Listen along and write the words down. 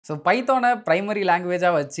So Python primary language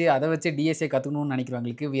வச்சு அதை வச்சு DSA கற்றுக்கணும்னு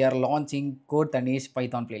நினைக்கிறவங்களுக்கு we are launching Code Thanish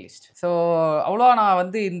Python playlist. So அவ்வளோ நான்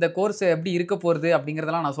வந்து இந்த கோர்ஸ் எப்படி இருக்க போகிறது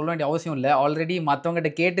அப்படிங்கிறதெல்லாம் நான் சொல்ல வேண்டிய அவசியம் இல்லை. ஆல்ரெடி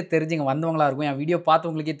மற்றவங்ககிட்ட கேட்டு தெரிஞ்சுங்க வந்தவங்களா இருக்கும். என் வீடியோ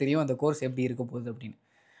பார்த்தவங்களுக்கே தெரியும் அந்த கோர்ஸ் எப்படி இருக்க போகுது அப்படின்னு.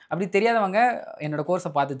 அப்படி தெரியாதவங்க என்னோட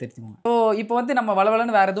கோர்ஸை பார்த்து தெரிஞ்சுக்கோங்க. ஸோ இப்போ வந்து நம்ம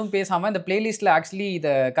வளவலன்னு வேறு எதுவும் பேசாமல் இந்த பிளேலிஸ்ட்டில் ஆக்சுவலி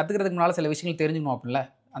இதை கற்றுக்கிறதுக்கு முன்னால் சில விஷயங்கள் தெரிஞ்சுக்கணும் அப்படின்ல.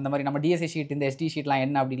 அந்த மாதிரி நம்ம DSA ஷீட் இந்த SD ஷீட்லாம்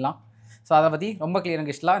என்ன அப்படின்லாம் ஸோ அதை பற்றி ரொம்ப கிளியர்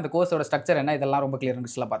கிஸ்ட்லாம் இந்த கோர்ஸோட ஸ்ட்ரக்சர் என்ன இதெல்லாம் ரொம்ப கிளியர்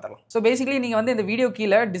கிஸ்ட்லாம் பார்த்துக்கலாம். ஸோ பேசிக்கலி நீங்கள் வந்து இந்த வீடியோ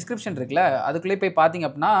கீழே டிஸ்கிரிப்ஷன் இருக்குல்ல அதுக்குள்ளே போய் பார்த்தீங்க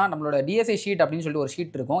அப்படின்னா நம்மளோட DSA ஷீட் அப்படின்னு சொல்லிட்டு ஒரு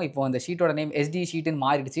ஷீட் இருக்கும். இப்போ அந்த ஷீட்டோட நேம் SD ஷீட்டுன்னு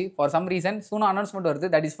மாறிடுச்சு. For some reason soon announcement வருது,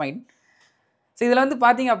 தட் இஸ் ஃபைன். ஸோ இதில் வந்து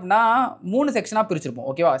பார்த்தீங்க அப்படின்னா 3 செக்ஷனாக பிரிச்சிருப்போம்.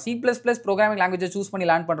 ஓகேவா? C++ ப்ரோக்ராமிங் லாங்குவேஜை சூஸ் பண்ணி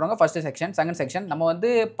லேர்ன் பண்ணுறவங்க ஃபஸ்ட்டு செக்ஷன். செகண்ட் செக்ஷன் நம்ம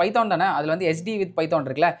வந்து பைத்தான் தானே, அதில் வந்து SD வித் பைத்தான்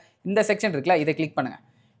இருக்குல்ல, இந்த செக்ஷன் இருக்குல்ல, இதை கிளிக் பண்ணுங்கள்.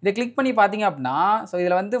 இதை கிளிக் பண்ணி பார்த்தீங்க அப்படின்னா ஸோ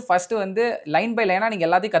இதில் வந்து ஃபஸ்ட்டு வந்து லைன் பை லைனாக நீங்கள்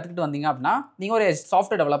எல்லாத்தையும் கற்றுக்கிட்டு வந்தீங்க அப்படின்னா நீங்கள் ஒரு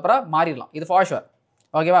சாஃப்ட்வேர் டெவலப்பராக மாறிடலாம். இது ஃபார் ஷுவர்.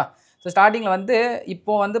 ஓகேவா? ஸோ ஸ்டார்டிங்கில் வந்து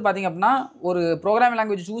இப்போ வந்து பார்த்தீங்க அப்படின்னா ஒரு ப்ரோக்ராமிங்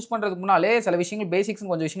லாங்குவேஜ் சூஸ் பண்ணுறதுக்கு முன்னாலே சில விஷயங்கள்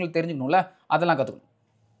பேசிக்ஸ்னு கொஞ்சம் விஷயங்கள் தெரிஞ்சுக்கணும்ல, அதெல்லாம் கற்றுக்கணும்.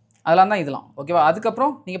 அதெல்லாம் தான் இதெல்லாம். ஓகேவா?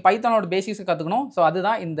 அதுக்கப்புறம் நீங்கள் பைத்தானோட பேசிக்ஸ் கற்றுக்கணும். ஸோ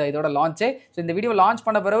அதுதான் இந்த இதோட லான்ச்சே. ஸோ இந்த வீடியோ லான்ச்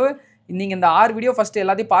பண்ண பிறகு நீங்கள் இந்த 6 வீடியோ ஃபஸ்ட்டு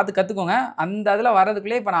எல்லாத்தையும் பார்த்து கற்றுக்கோங்க. அந்த இதில்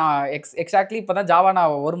வரதுக்குள்ளே இப்போ நான் எக்ஸாக்ட்லி இப்போ தான் ஜாவா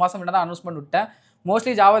நான் 1 மாதம் முன்னாடி தான் அனௌன்ஸ்மெண்ட் விட்டேன்.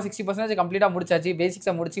 மோஸ்ட்லி ஜாவா 60% கம்ப்ளீட்டாக முடிச்சாச்சு.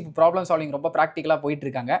 பேசிக்ஸை முடிச்சு இப்போ ப்ராப்ளம் சால்விங் ரொம்ப ப்ராக்டிக்கலாக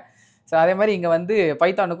போயிட்டுருக்காங்க. ஸோ அதே மாதிரி இங்கே வந்து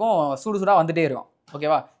பைத்தானுக்கும் சூடாக வந்துகிட்டே இருக்கும்.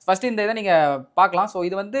 ஓகேவா? ஃபஸ்ட்டு இந்த இதை நீங்கள் பார்க்கலாம். ஸோ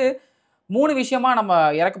இது வந்து 3 விஷயமா நம்ம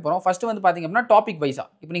இறக்க போகிறோம். ஃபஸ்ட்டு வந்து பார்த்திங்க அப்படின்னா டாபிக் வைஸாக.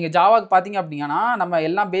 இப்போ நீங்கள் ஜாவாக்கு பார்த்தீங்க அப்படின்னா நம்ம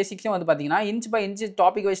எல்லா பேசிக்ஸும் வந்து பார்த்தீங்கன்னா இன்ச் பை இன்ச்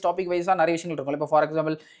டாபிக் வைஸாக நிறைய விஷயங்கள் இருக்கும். இப்போ ஃபார்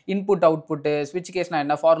எக்ஸாம்பிள் இன்புட் அவுட்புட்டு, ஸ்விட்ச் கேஸ்னா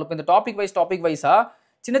என்ன, ஃபார் லூப், இந்த டாபிக் வைஸாக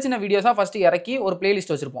சின்ன சின்ன வீடியோஸாக ஃபஸ்ட்டு இறக்கி ஒரு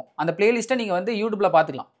பிளேலிஸ்ட் வச்சுருப்போம். அந்த பிளேலிஸ்ட்டை நீங்கள் வந்து யூடியூப்பில்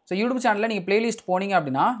பார்த்துக்கலாம். ஸோ யூடியூப் சேனலில் நீங்கள் பிளேலிஸ்ட் போனீங்க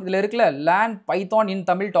அப்படின்னா இதில் இருக்குல்ல லேர்ன் பைத்தான் இன்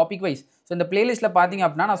தமிழ் டாபிக் வைஸ். ஸோ இந்த பிளேலிஸ்ட்டில் பார்த்தீங்க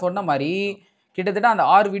அப்படின்னா நான் சொன்ன மாதிரி கிட்டத்தட்ட அந்த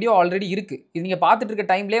 6 வீடியோ ஆல்ரெடி இருக்குது. இது நீங்கள் பார்த்துட்டு இருக்க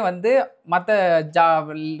டைம்லேயே வந்து மற்ற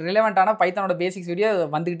ரிலவெண்ட்டான பைத்தானோட பேசிக்ஸ் வீடியோ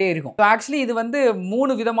வந்துகிட்டே இருக்கும். ஸோ ஆக்சுவலி இது வந்து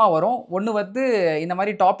 3 விதமாக வரும். ஒன்று வந்து இந்த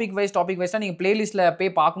மாதிரி டாபிக் வைஸாக நீங்கள் பிளேலிஸ்ட்டில்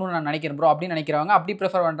போய் பார்க்கணுன்னு நான் நினைக்கிறேன் ப்ரோ அப்படின்னு நினைக்கிறவங்க அப்படி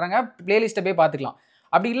ப்ரிஃபர் பண்ணுறாங்க, பிளேலிஸ்ட்டை போய் பார்த்துக்கலாம்.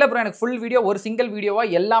 அப்படி இல்லை ப்ரோ எனக்கு ஃபுல் வீடியோ ஒரு சிங்கிள்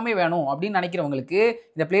வீடியோவாக எல்லாமே வேணும் அப்படின்னு நினைக்கிறவங்களுக்கு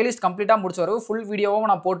இந்த பிளேலிஸ்ட் கம்ப்ளீட்டாக முடிச்ச வரைக்கும் ஃபுல் வீடியோவும்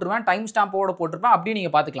நான் போட்டுருவேன், டைம் ஸ்டாம்போட போட்டிருப்பேன், அப்படி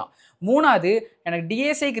நீங்கள் பார்த்துக்கலாம். 3வது எனக்கு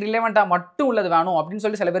DSAக்கு ரிலவெண்ட்டாக மட்டும் உள்ளது வேணும் அப்படின்னு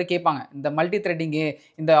சொல்லி சில பேர் கேட்பாங்க. இந்த மல்டி த்ரெட்டிங்கு,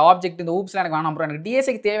 இந்த ஆப்ஜெக்ட், இந்த ஊப்ஸ்லாம் எனக்கு வேணாம் ப்ரோ, எனக்கு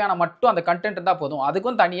DSAக்கு தேவையான மட்டும் அந்த கண்டென்ட் இருந்தால் போதும்.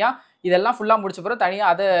 அதுக்கும் தனியாக இதெல்லாம் ஃபுல்லாக முடிச்ச பிறகு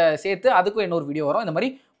தனியாக அதை சேர்த்து அதுக்கும் இன்னொரு வீடியோ வரும். இந்த மாதிரி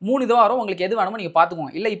 3 இதுவாக வரும். உங்களுக்கு எது வேணுமோ நீங்கள்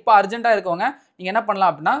பார்த்துக்கோங்க. இல்லை இப்போ அர்ஜென்ட்டாக இருக்கவங்க நீங்கள் என்ன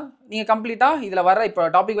பண்ணலாம் அப்படின்னா நீங்கள் கம்ப்ளீட்டாக இதில் வர இப்போ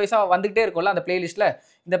டாபிக் வைஸாக வந்துகிட்டே இருக்கும்ல அந்த பிளேலிஸ்ட்டில்,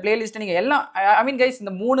 இந்த பிளேலிஸ்ட்டை நீங்கள் எல்லாம் ஐ மீன் கைஸ்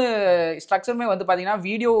இந்த 3 ஸ்ட்ரக்சருமே வந்து பார்த்தீங்கன்னா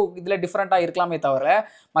வீடியோ இதில் டிஃப்ரெண்ட்டாக இருக்கலாமே தவிர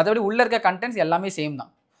மற்றபடி உள்ளே இருக்க கண்டென்ட்ஸ் எல்லாமே சேம்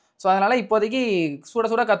தான். ஸோ அதனால் இப்போதைக்கு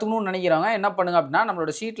சுட கற்றுக்கணும்னு நினைக்கிறவங்க என்ன பண்ணுங்க அப்படின்னா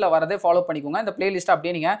நம்மளோட ஷீட்டில் வரதே ஃபாலோ பண்ணிக்கோங்க. இந்த பிளேலிஸ்ட்டை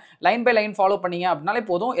அப்படியே நீங்கள் லைன் பை லைன் ஃபாலோ பண்ணீங்க அப்படின்னாலே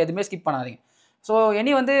போதும், எதுவுமே ஸ்கிப் பண்ணாதீங்க. ஸோ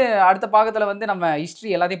இனி வந்து அடுத்த பாகத்தில் வந்து நம்ம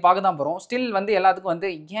ஹிஸ்ட்ரி எல்லாத்தையும் பார்க்க தான் போகிறோம். ஸ்டில் வந்து எல்லாத்துக்கும் வந்து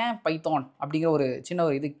ஏன் பைத்தான் அப்படிங்கிற ஒரு சின்ன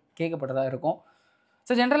ஒரு இது கேட்கப்பட்டதாக இருக்கும்.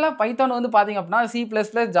 ஸோ ஜென்ரலாக பைத்தான் வந்து பார்த்திங்க அப்படின்னா C++,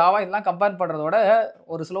 ஜாவா இதெல்லாம் கம்பேர் பண்ணுறதோட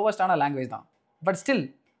ஒரு ஸ்லோவஸ்டான லாங்குவேஜ் தான். பட் ஸ்டில்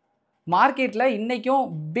மார்க்கெட்டில் இன்றைக்கும்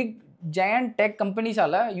பிக் ஜெயண்ட் டெக்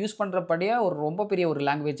கம்பெனிஸால் யூஸ் பண்ணுறபடியே ஒரு ரொம்ப பெரிய ஒரு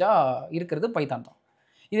லாங்குவேஜாக இருக்கிறது பைத்தான் தான்.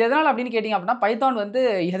 இது எதனால் அப்படின்னு கேட்டிங்க அப்படின்னா பைத்தான் வந்து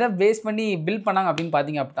எதை பேஸ் பண்ணி பில்ட் பண்ணாங்க அப்படின்னு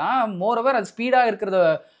பார்த்தீங்க அப்படின்னா மோரோவர் அது ஸ்பீடாக இருக்கிறத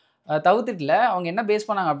தவிர்த்துட்டில் அவங்க என்ன பேஸ்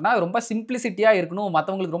பண்ணாங்க அப்படின்னா ரொம்ப சிம்பிளிசிட்டியாக இருக்கணும்,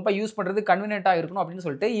 மற்றவங்களுக்கு ரொம்ப யூஸ் பண்ணுறது கன்வீனியண்ட்டாக இருக்கணும் அப்படின்னு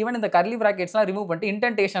சொல்லிட்டு ஈவன் இந்த கர்லி ப்ராக்கெட்ஸ்லாம் ரிமூவ் பண்ணிட்டு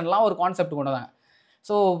இன்டென்டேஷன்லாம் ஒரு கான்செப்ட் கொண்டு வந்தாங்க.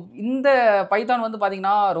 ஸோ இந்த பைத்தான் வந்து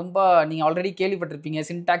பார்த்திங்கன்னா ரொம்ப நீங்கள் ஆல்ரெடி கேள்விப்பட்டிருப்பீங்க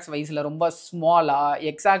சின்டாக்ஸ் வைஸில் ரொம்ப ஸ்மாலாக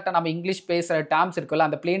எக்ஸாக்டாக நம்ம இங்கிலீஷ் பேசுகிற டேர்ம்ஸ் இருக்குல்ல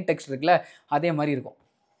அந்த பிளெயின் டெக்ஸ்ட் இருக்குல்ல அதே மாதிரி இருக்கும்.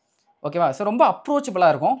 ஓகேவா? ஸோ ரொம்ப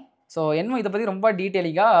அப்ரோச்சபிளாக இருக்கும். ஸோ என்ன இதை பற்றி ரொம்ப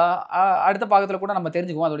டீட்டெயிலிங்காக அடுத்த பாகத்தில் கூட நம்ம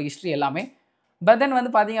தெரிஞ்சுக்குவோம் அதோட ஹிஸ்ட்ரி எல்லாமே. பட் தென்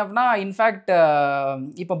வந்து பார்த்திங்க அப்படின்னா இன்ஃபேக்ட்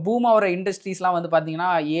இப்போ பூம் ஆகிற இண்டஸ்ட்ரீஸ்லாம் வந்து பார்த்திங்கன்னா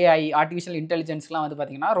AI ஆர்டிஃபிஷியல் இன்டெலிஜென்ஸ்லாம் வந்து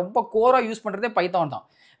பார்த்திங்கன்னா ரொம்ப கோராக யூஸ் பண்ணுறதே பைத்தான் தான்.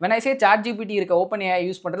 when I say ChatGPT இருக்க OpenAI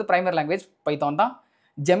யூஸ் பண்ணுறது ப்ரைமரி லாங்குவேஜ் பைத்தான் தான்,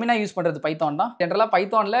 ஜெமினா யூஸ் பண்ணுறது பைத்தான் தான். ஜென்ரலாக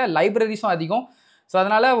பைத்தானில் லைப்ரரிஸும் அதிகம். ஸோ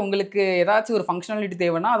அதனால் உங்களுக்கு ஏதாச்சும் ஒரு ஃபங்க்ஷனாலிட்டி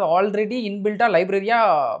தேவைன்னா அது ஆல்ரெடி இன்பில்ட்டாக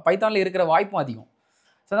லைப்ரரியாக பைத்தானில் இருக்கிற வாய்ப்பும் அதிகம்.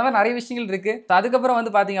 ஸோ அந்த மாதிரி நிறைய விஷயங்கள் இருக்குது. ஸோ அதுக்கப்புறம்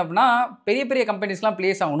வந்து பார்த்திங்க அப்படின்னா பெரிய பெரிய கம்பெனிஸ்லாம்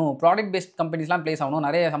ப்ளேஸ் ஆகணும், ப்ராடக்ட் பேஸ்ட் கம்பெனிஸ்லாம் ப்ளேஸ் ஆகணும்,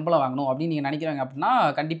 நிறைய சம்பளம் வாங்கணும் அப்படின்னு நீங்கள் நினைக்கிறாங்க அப்படின்னா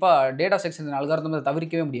கண்டிப்பாக டேட்டா செக்ஷன் அல்காரிதம்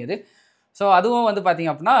தவிர்க்கவே முடியாது. ஸோ அதுவும் வந்து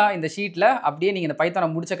பார்த்திங்க அப்படின்னா இந்த ஷீட்டில் அப்படியே நீங்கள் இந்த பைத்தானை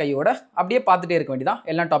முடிச்ச கையோட அப்படியே பார்த்துட்டே இருக்க வேண்டியதான்.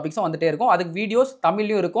 எல்லா டாபிக்ஸும் வந்துட்டே இருக்கும். அதுக்கு வீடியோஸ்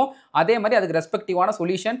தமிழ்லையும் இருக்கும், அதே மாதிரி அதுக்கு ரெஸ்பெக்டிவான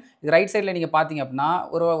சொல்யூஷன் இது ரைட் சைடில் நீங்கள் பார்த்தீங்க அப்படின்னா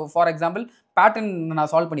ஒரு ஃபார் எக்ஸாம்பிள் பேட்டர்ன் நான்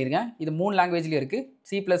சால்வ் பண்ணியிருக்கேன். இது 3 லாங்குவேஜ்லேயும் இருக்குது,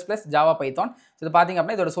 C++, ஜாவா, பைத்தான். ஸோ இது பார்த்திங்க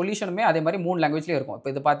அப்படின்னா இதோட சொல்யூஷனுமே அதே மாதிரி 3 லாங்குவேஜ்லேயும் இருக்கும்.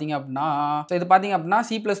 இப்போ இது பார்த்திங்க அப்படின்னா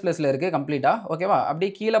C++ல இருக்குது கம்ப்ளீட்டாக. ஓகேவா?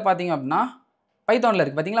 அப்படியே கீழே பார்த்திங்க அப்படின்னா பைத்தானில்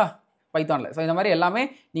இருக்குது பார்த்தீங்களா, பைத்தானில். ஸோ இந்த மாதிரி எல்லாமே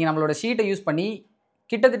நீங்கள் நம்மளோட ஷீட்டை யூஸ் பண்ணி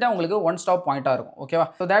கிட்டத்தட்ட உங்களுக்கு ஒன் ஸ்டாப் பாயிண்ட்டாக இருக்கும். ஓகேவா?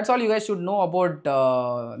 So that's all you guys should know about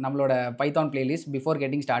நம்மளோட Python playlist before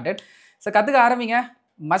getting started. So கற்றுக்க ஆரம்பிங்க.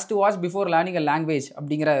 மஸ்ட் வாட்ச் பிஃபோர் லேர்னிங் அ லாங்குவேஜ்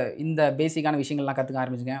அப்படிங்கிற இந்த பேசிக்கான விஷயங்கள்லாம் கற்றுக்க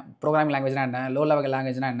ஆரம்பிச்சுங்க. ப்ரோக்ராமிங் லாங்குவேஜ்னா என்ன, லோ லெவல்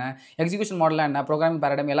லாங்குவேஜ்னா என்ன, எக்ஸிக்யூஷன் மாடலாக என்ன, ப்ரோக்ராமிங்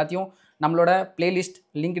பேரடைம் எல்லாத்தையும் நம்மளோட பிளேலிஸ்ட்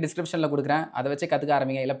லிங்க் டிஸ்கிரிப்ஷனில் கொடுக்குறேன். அதை வச்சு கற்றுக்க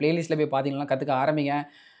ஆரம்பிங்க. இல்லை பிளேலிஸ்ட்டில் போய் பார்த்தீங்கன்னா கற்றுக்க ஆரம்பிங்க.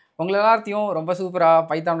 உங்களை எல்லாத்தையும் ரொம்ப சூப்பராக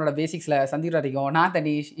பைத்தானோட பேசிக்ஸில் சந்திக்கிற வரைக்கும் நான்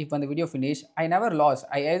தனிஷ். இப்போ அந்த video finish. I never loss.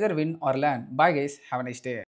 I either win R learn. Bye guys. Have a nice day.